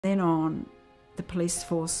Then on, the police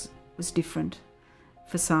force was different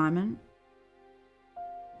for Simon.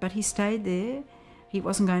 But he stayed there. He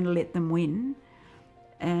wasn't going to let them win.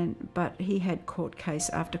 But he had court case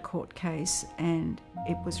after court case, and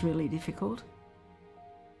it was really difficult.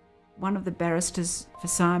 One of the barristers for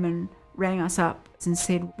Simon rang us up and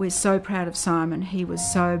said, "We're so proud of Simon, he was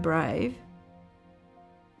so brave.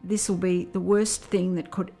 This will be the worst thing that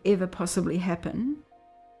could ever possibly happen."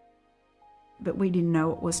 But we didn't know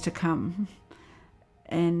what was to come.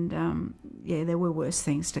 And yeah, there were worse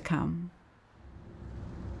things to come.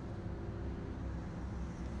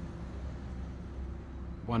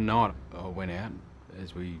 One night I went out,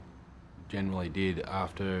 as we generally did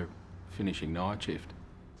after finishing night shift.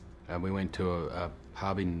 We went to a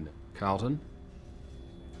pub in Carlton,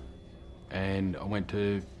 and I went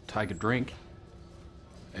to take a drink,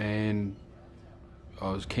 and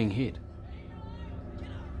I was king hit.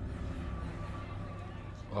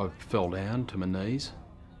 I fell down to my knees.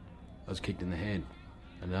 I was kicked in the head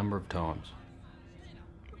a number of times.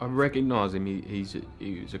 I recognise him,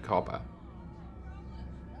 he was a copper.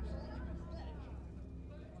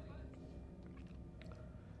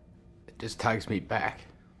 It just takes me back.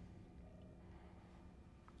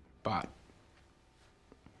 But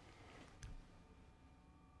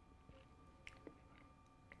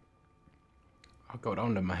I got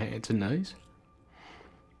onto my hands and knees.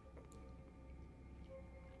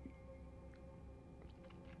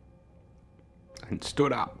 And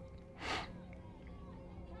stood up.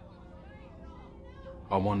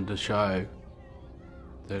 I wanted to show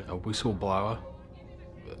that a whistleblower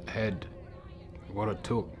had what it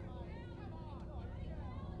took.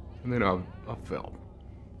 And then I fell.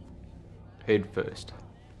 Head first.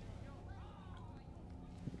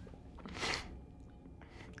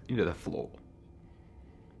 Into the floor.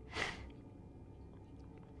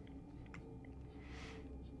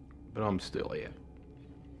 But I'm still here.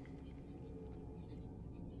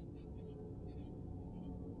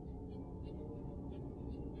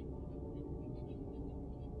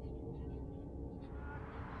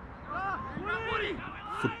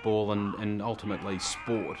 Football and ultimately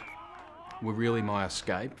sport were really my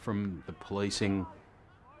escape from the policing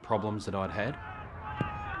problems that I'd had.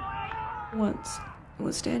 Once I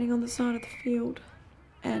was standing on the side of the field,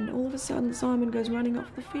 and all of a sudden Simon goes running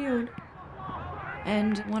off the field,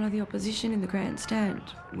 and one of the opposition in the grandstand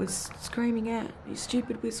was screaming out, "You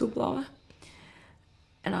stupid whistleblower."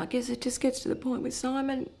 And I guess it just gets to the point with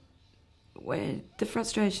Simon where the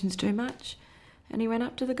frustration's too much, and he went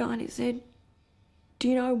up to the guy and he said, "Do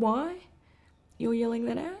you know why you're yelling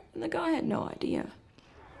that out?" And the guy had no idea.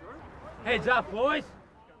 Heads up, boys.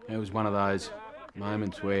 It was one of those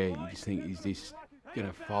moments where you just think, is this going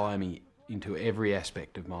to follow me into every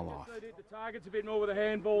aspect of my life? The target's a bit more with the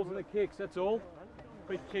handballs and the kicks, that's all.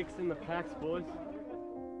 Quick kicks in the packs, boys.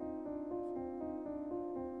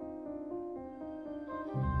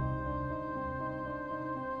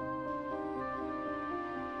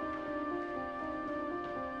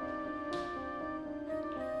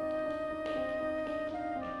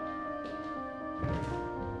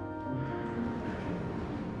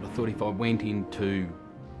 I thought if I went into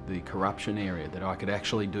the corruption area that I could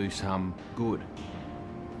actually do some good.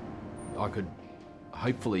 I could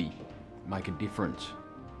hopefully make a difference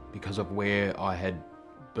because of where I had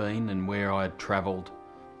been and where I had travelled.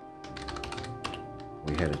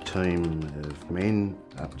 We had a team of men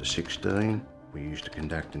up to 16. We used to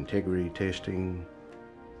conduct integrity testing.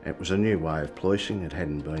 It was a new way of policing. It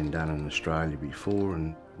hadn't been done in Australia before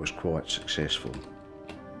and was quite successful.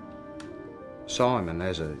 Simon,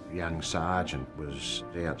 as a young sergeant, was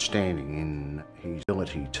outstanding in his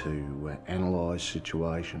ability to analyse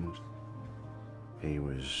situations. He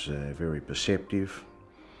was very perceptive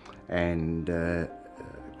and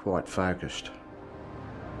quite focused.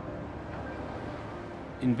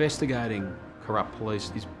 Investigating corrupt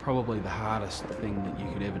police is probably the hardest thing that you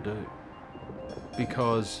could ever do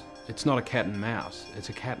because it's not a cat and mouse, it's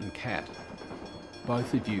a cat and cat.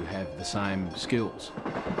 Both of you have the same skills.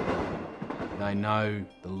 They know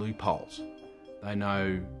the loopholes. They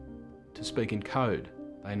know to speak in code.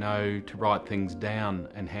 They know to write things down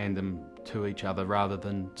and hand them to each other rather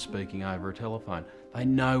than speaking over a telephone. They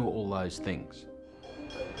know all those things.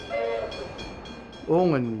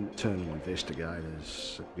 All internal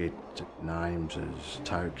investigators get names as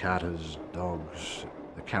toe cutters, dogs.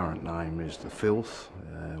 The current name is the filth,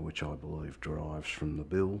 which I believe derives from the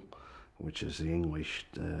bill, which is the English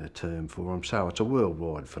term for them. So it's a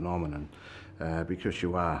worldwide phenomenon because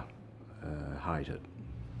you are hated.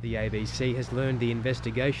 The ABC has learned the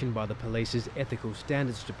investigation by the police's Ethical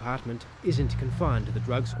Standards Department isn't confined to the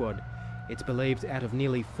drug squad. It's believed out of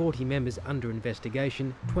nearly 40 members under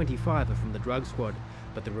investigation, 25 are from the drug squad,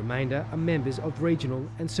 but the remainder are members of regional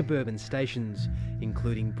and suburban stations,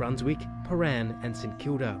 including Brunswick, Paran and St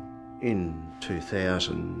Kilda. In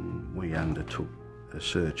 2000, we undertook a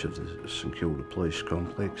search of the St Kilda Police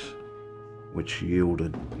Complex, which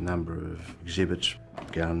yielded a number of exhibits,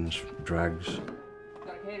 guns, drugs,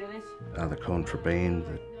 other contraband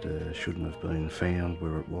that shouldn't have been found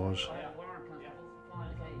where it was.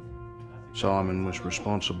 Simon was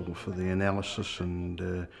responsible for the analysis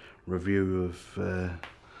and review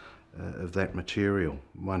of that material.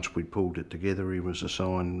 Once we'd pulled it together, he was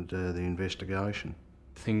assigned the investigation.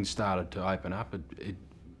 Things started to open up. It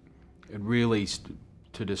really,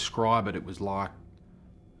 to describe it, it was like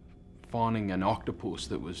finding an octopus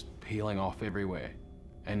that was peeling off everywhere,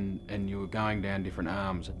 and you were going down different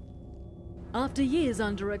arms. After years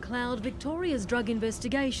under a cloud, Victoria's drug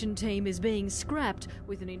investigation team is being scrapped,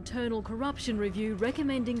 with an internal corruption review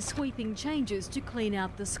recommending sweeping changes to clean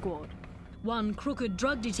out the squad. One crooked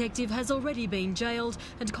drug detective has already been jailed,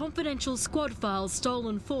 and confidential squad files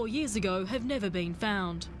stolen 4 years ago have never been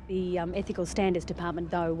found. The Ethical Standards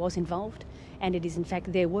Department, though, was involved, and it is in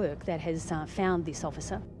fact their work that has found this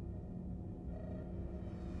officer.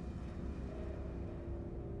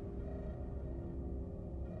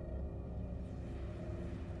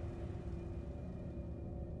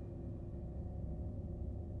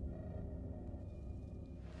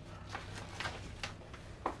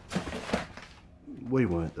 We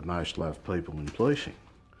weren't the most loved people in policing.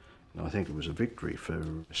 And I think it was a victory for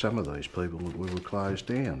some of these people that we were closed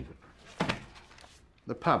down.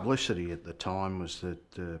 The publicity at the time was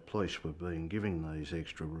that police were being given these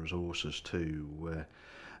extra resources to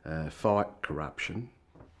fight corruption,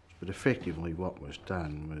 but effectively what was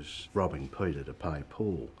done was robbing Peter to pay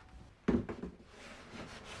Paul.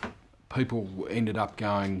 People ended up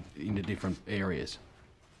going into different areas.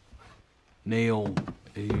 Neil,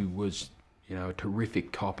 who was, you know, a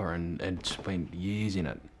terrific copper and spent years in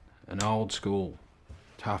it, an old school,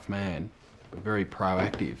 tough man, but very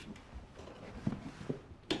proactive.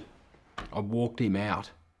 I walked him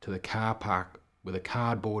out to the car park with a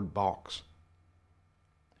cardboard box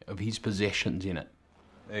of his possessions in it.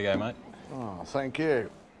 There you go, mate. Oh, thank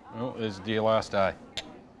you. Well, this is your last day.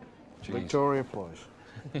 Jeez. Victoria Police.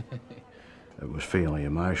 It was fairly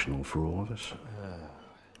emotional for all of us.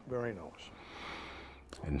 Very nice.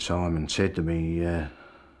 And Simon said to me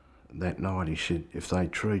that night, he said, if they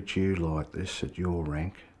treat you like this at your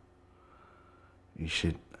rank, he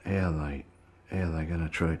said, how are they going to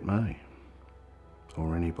treat me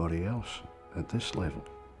or anybody else at this level?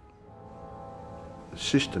 The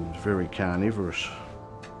system's very carnivorous.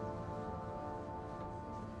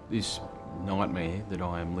 This nightmare that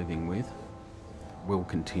I am living with will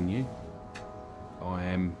continue. I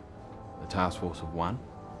am a task force of one.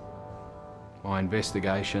 My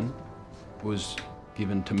investigation was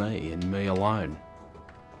given to me and me alone.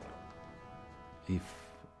 If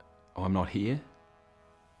I'm not here,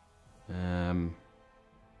 you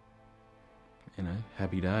know,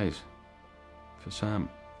 happy days for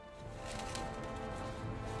some.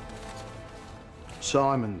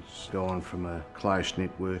 Simon's gone from a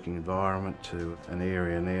close-knit working environment to an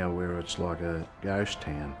area now where it's like a ghost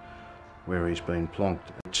town, where he's been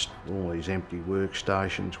plonked. It's all these empty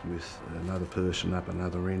workstations with another person up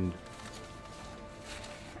another end.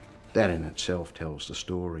 That in itself tells the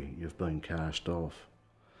story. You've been cast off.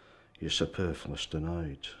 You're superfluous to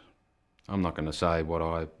needs. I'm not going to say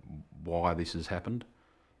why this has happened.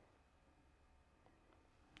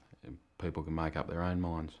 People can make up their own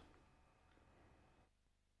minds.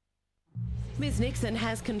 Ms Nixon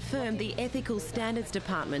has confirmed the Ethical Standards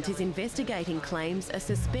Department is investigating claims a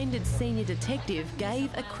suspended senior detective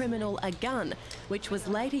gave a criminal a gun, which was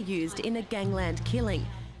later used in a gangland killing.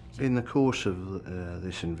 In the course of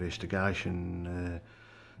this investigation,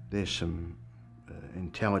 there's some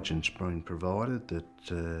intelligence being provided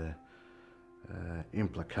that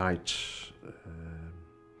implicates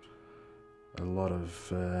a lot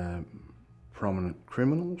of prominent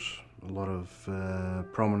criminals, a lot of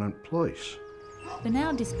prominent police. The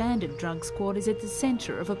now disbanded drug squad is at the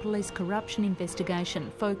centre of a police corruption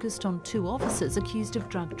investigation focused on 2 officers accused of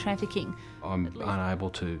drug trafficking. I'm unable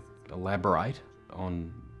to elaborate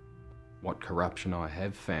on what corruption I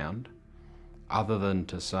have found, other than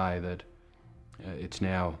to say that it's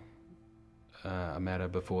now a matter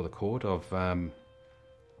before the court. I've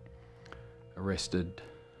arrested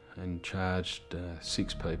and charged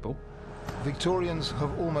 6 people. Victorians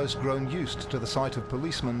have almost grown used to the sight of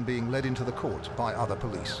policemen being led into the court by other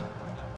police.